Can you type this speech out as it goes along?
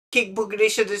King Pookie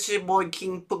Nation, this is your boy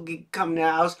King Pookie coming to the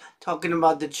house talking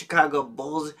about the Chicago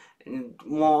Bulls and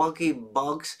Milwaukee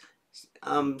Bucks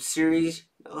series.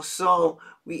 So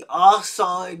we all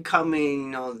saw it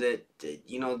coming, that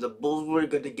the Bulls were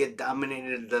gonna get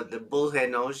dominated. The Bulls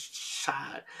had no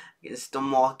shot against the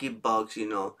Milwaukee Bucks.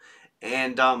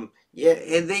 And yeah,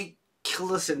 and they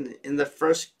killed us in the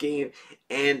first game,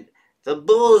 and the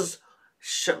Bulls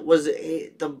was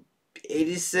the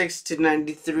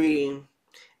 86-93.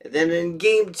 And then in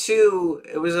game two,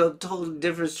 it was a totally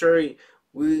different story.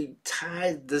 We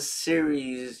tied the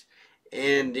series,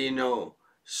 and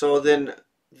so then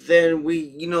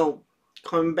we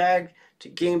come back to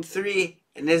game three,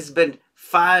 and it's been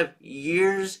 5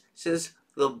 years since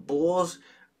the Bulls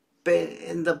been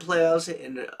in the playoffs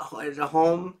at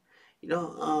home, you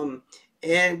know, um,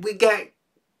 and we got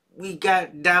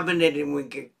dominated, and we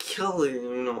got killed,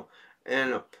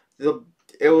 and the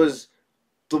it was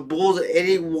the Bulls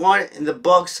 81 and the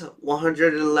Bucks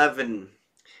 111.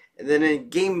 And then in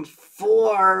game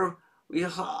four, we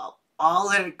all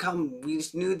had it come. We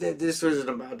just knew that this wasn't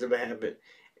about to happen.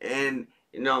 And,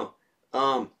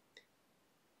 um,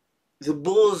 the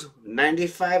Bulls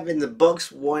 95 and the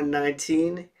Bucks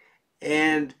 119.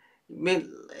 And, I'm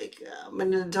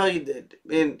going to tell you that,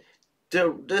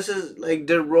 this is like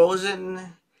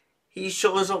DeRozan. He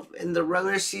shows up in the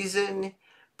regular season,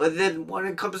 but then when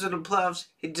it comes to the playoffs,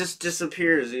 he just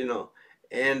disappears.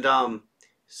 And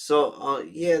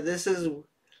yeah, this is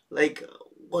like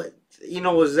what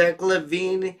with Zach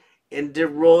LaVine and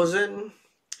DeRozan.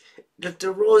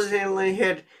 DeRozan only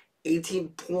had 18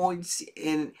 points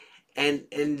and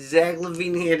Zach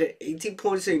LaVine had 18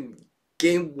 points in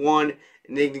game one,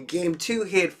 and then in game two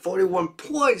he had 41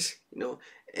 points.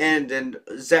 And then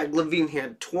Zach LaVine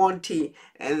had 20,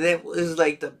 and that was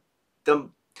like the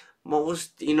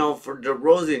most for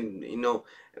DeRozan.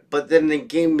 But then in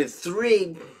game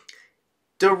three,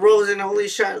 DeRozan only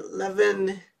shot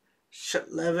 11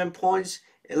 points,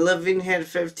 and LaVine had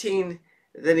 15.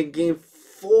 And then in game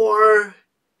four,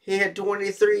 he had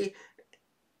 23,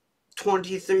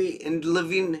 and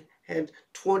LaVine had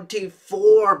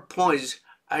 24 points.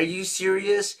 Are you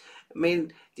serious? I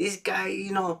mean, these guys,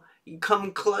 you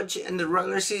come clutch in the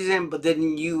regular season, but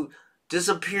then you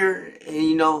disappear,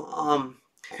 and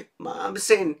I'm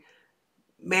saying,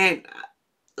 man,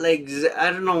 like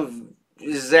I don't know,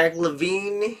 Zach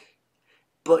LaVine,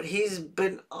 but he's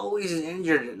been always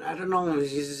injured, and I don't know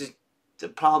if he's the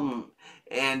problem.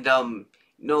 And and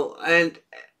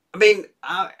I mean,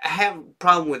 I have a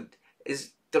problem with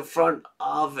is the front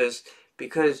office,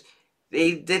 because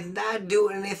they did not do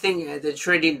anything at the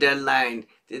trading deadline.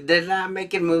 They did not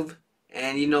make a move,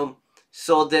 and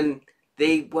so then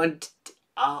they went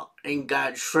out and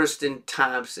got Tristan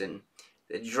Thompson.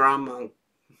 The drama,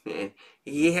 man,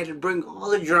 he had to bring all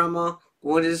the drama.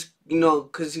 What is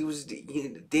because he was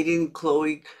dating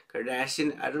Khloe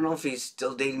Kardashian. I don't know if he's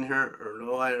still dating her or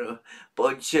no. I don't know,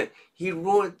 but he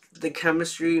ruined the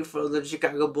chemistry for the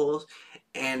Chicago Bulls,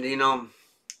 and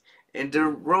and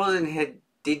DeRozan had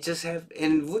they just have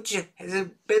and Vucevic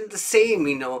hasn't been the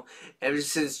same, ever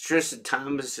since Tristan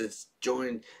Thompson has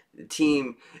joined the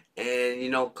team,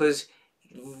 and because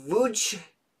Vucevic,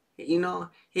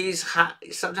 he's hot.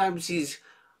 Sometimes he's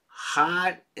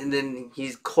hot and then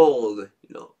he's cold,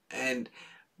 and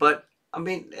but I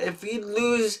mean, if we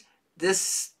lose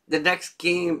the next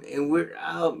game and we're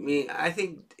out, I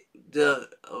think the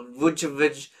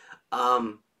Vucevic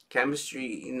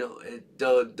chemistry,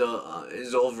 the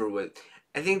is over with.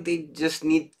 I think they just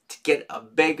need to get a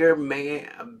big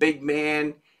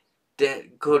man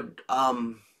that could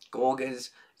go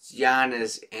against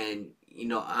Giannis and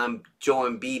Joel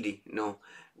Embiid.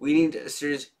 We need a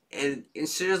serious and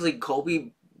seriously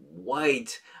Kobe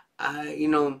White.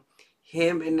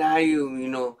 Him and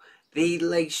Ayu, they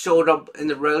like showed up in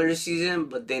the regular season,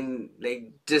 but then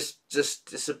they just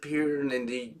disappeared, and then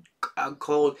they got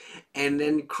cold. And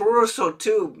then Caruso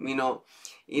too,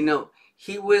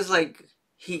 he was like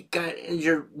he got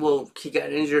injured. Well, he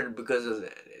got injured because of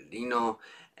that,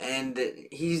 and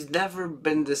he's never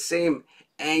been the same.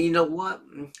 And you know what?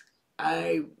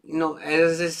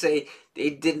 As I say,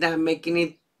 they did not make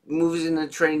any moves in the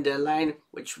trade deadline,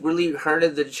 which really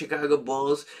hurted the Chicago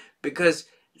Bulls, because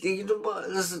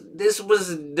this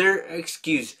was their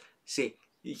excuse. See,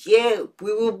 yeah,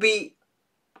 we will be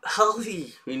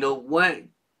healthy, when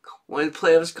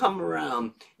playoffs come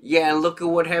around. Yeah, and look at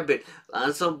what happened.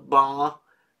 Lonzo Ball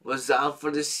was out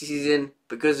for the season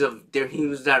because he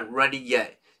was not ready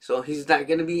yet. So he's not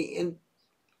gonna be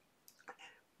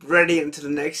ready into the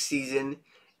next season,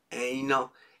 and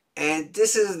and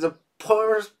this is the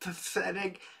poor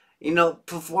pathetic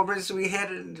performance we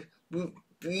had. And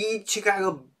we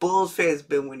Chicago Bulls fans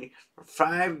been winning for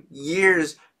 5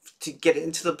 years to get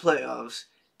into the playoffs,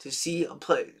 to see a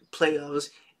playoffs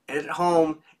at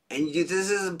home, and this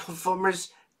is a performance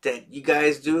that you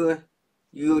guys do.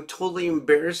 You totally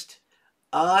embarrassed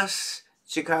us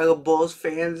Chicago Bulls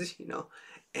fans,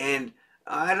 and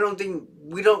I don't think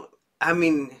we don't. I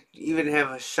mean, even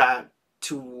have a shot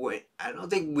to win. I don't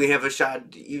think we have a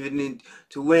shot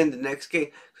to win the next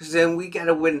game, because then we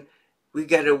gotta win. We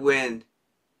gotta win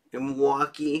in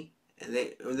Milwaukee, and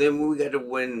then we gotta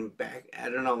win back. I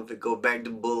don't know if it go back to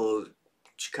Bulls,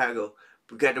 Chicago.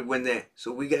 We gotta win that.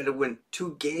 So we gotta win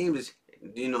 2 games.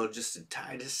 Just to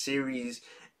tie the series,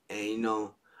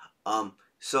 and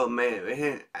so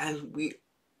man, we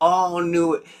all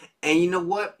knew it. And you know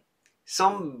what?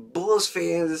 Some Bulls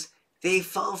fans, they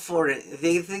fell for it.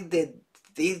 They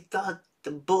thought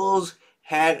the Bulls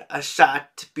had a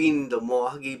shot to beating the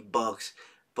Milwaukee Bucks.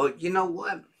 But you know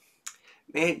what?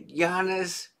 Man,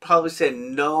 Giannis probably said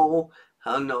no,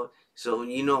 hell no. So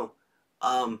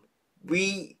um,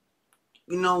 we,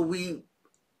 we're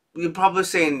probably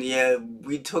saying, yeah,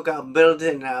 we took out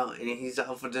Middleton now, and he's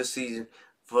out for this season,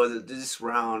 for this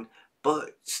round.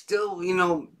 But still,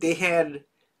 they had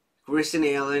Grayson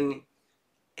Allen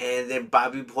and then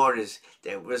Bobby Portis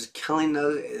that was killing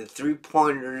us at 3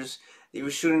 pointers. They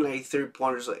were shooting like 3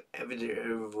 pointers like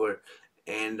everywhere,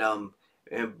 and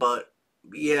but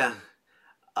yeah,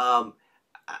 um,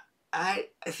 I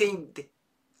think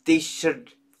they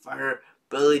should fire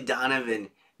Billy Donovan.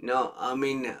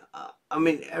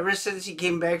 Ever since he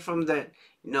came back from that,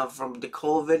 from the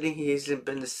COVID, he hasn't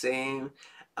been the same.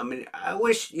 I mean, I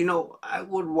wish, I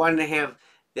would want to have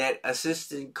that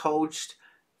assistant coached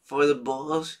for the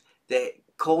Bulls, that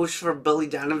coached for Billy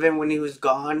Donovan when he was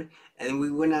gone, and we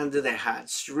went on to that hot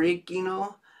streak.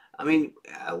 I mean,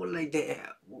 I would like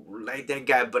that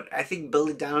guy, but I think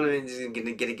Billy Donovan is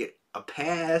gonna get a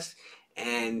pass,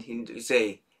 and he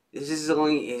say this is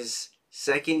only his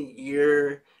second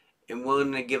year, and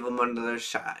willing to give him another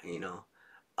shot.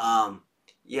 Um,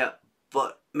 yeah,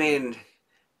 but man,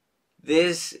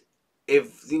 this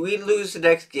if we lose the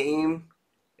next game,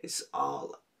 it's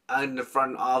all on the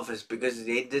front office, because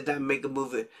they did not make a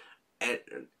move at at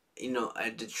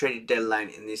the trade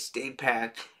deadline, and they stayed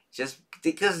packed just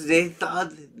because they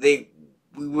thought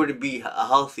we were to be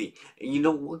healthy.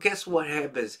 And guess what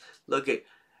happens? Look at,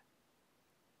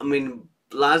 I mean,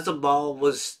 Lonzo Ball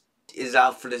is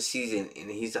out for the season, and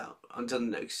he's out until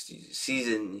next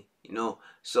season.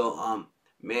 So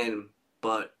man,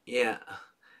 but yeah,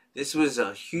 this was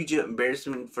a huge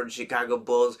embarrassment for the Chicago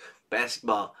Bulls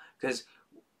basketball, because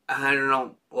I don't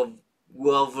know.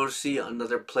 We'll see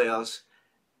another playoffs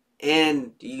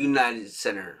in the United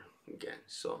Center again.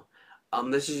 So,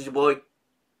 this is your boy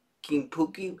King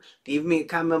Pookie. Leave me a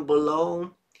comment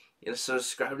below, and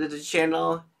subscribe to the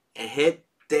channel, and hit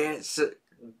that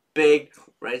big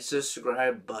red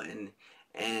subscribe button,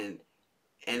 and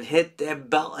hit that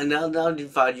bell, and I'll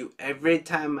notify you every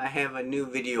time I have a new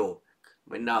video.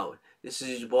 But now, this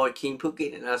is your boy King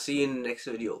Pookie, and I'll see you in the next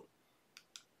video.